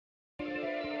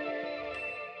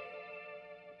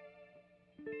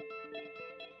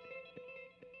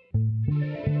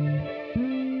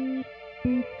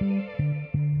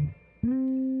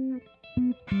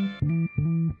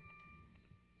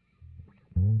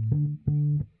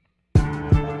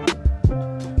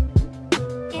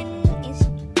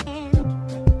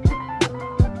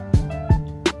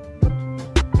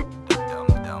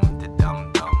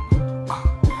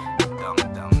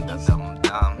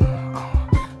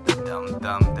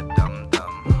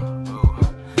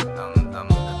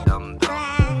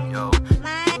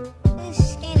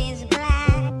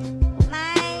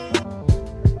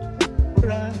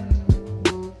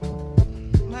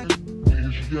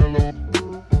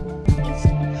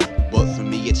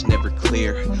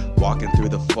clear. Walking through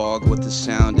the fog with the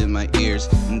sound in my ears.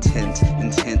 Intense,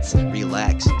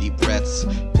 relax, deep breaths.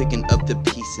 Picking up the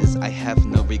pieces, I have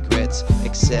no regrets.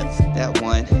 Except that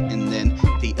one and then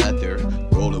the other.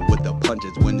 Rolling with the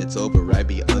punches, when it's over I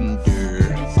be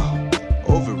under.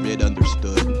 Over it,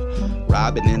 understood.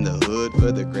 Robbing in the hood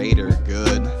for the greater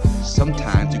good.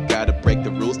 Sometimes you gotta break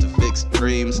the rules to fix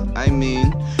dreams. I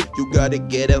mean, you gotta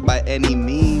get it by any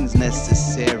means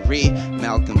necessary.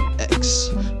 Malcolm X,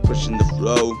 pushing the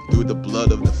flow through the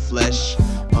blood of the flesh.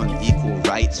 Unequal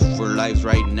rights for lives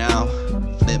right now.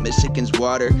 Flint, Michigan's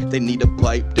water, they need a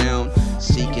pipe down.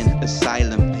 Seeking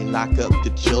asylum, they lock up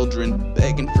the children.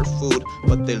 Begging for food,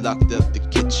 but they locked up the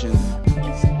kitchen.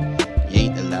 You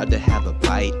ain't allowed to have a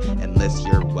bite unless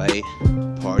you're white.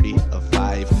 Party of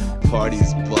 5,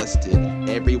 party's busted.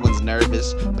 Everyone's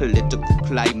nervous, political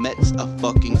climate's a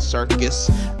fucking circus.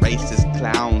 Racist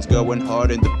clowns going hard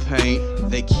in the paint.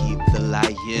 They keep the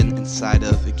lion inside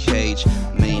of a cage.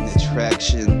 Main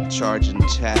attraction, charging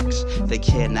tax. They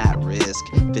cannot risk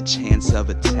the chance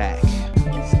of attack.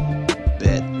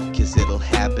 Bet, 'cause it'll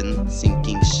happen.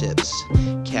 Sinking ships,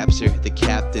 capture the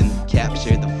captain,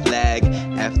 capture the flag.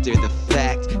 After the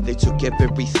fact, they took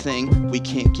everything we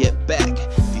can't get back.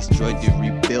 Destroyed to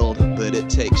rebuild, but it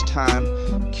takes time.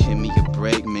 Give me a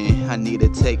break, man, I need to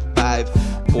take 5.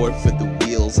 4 for the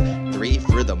wheels, 3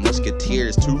 for the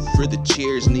musketeers, 2 for the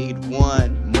cheers. Need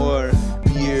 1 more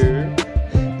beer.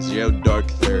 0 dark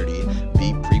 30,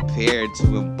 be prepared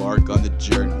to embark on the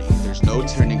journey. There's no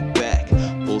turning back,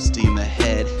 full steam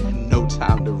ahead. No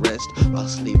time to rest, I'll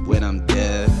sleep when I'm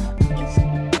dead.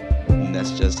 And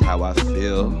that's just how I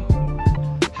feel.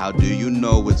 How do you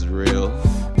know it's real?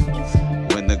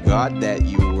 When the God that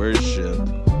you worship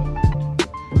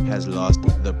has lost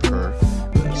the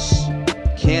purpose.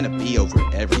 Canopy over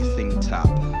everything top.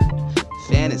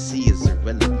 Fantasy is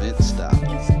irrelevant, stop.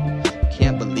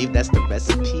 Can't believe that's the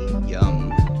recipe,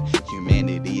 yum.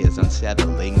 Humanity is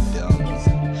unsettling, dumb.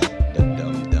 Da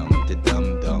dum dum, da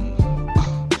dum dum.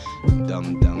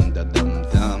 Dum dum, da dum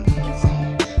dum.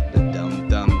 Da dum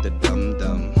dum, da dum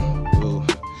dum. Ooh,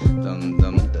 dum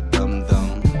dum, da dum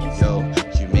dum. Yo,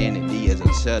 humanity is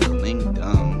unsettling,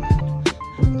 dumb.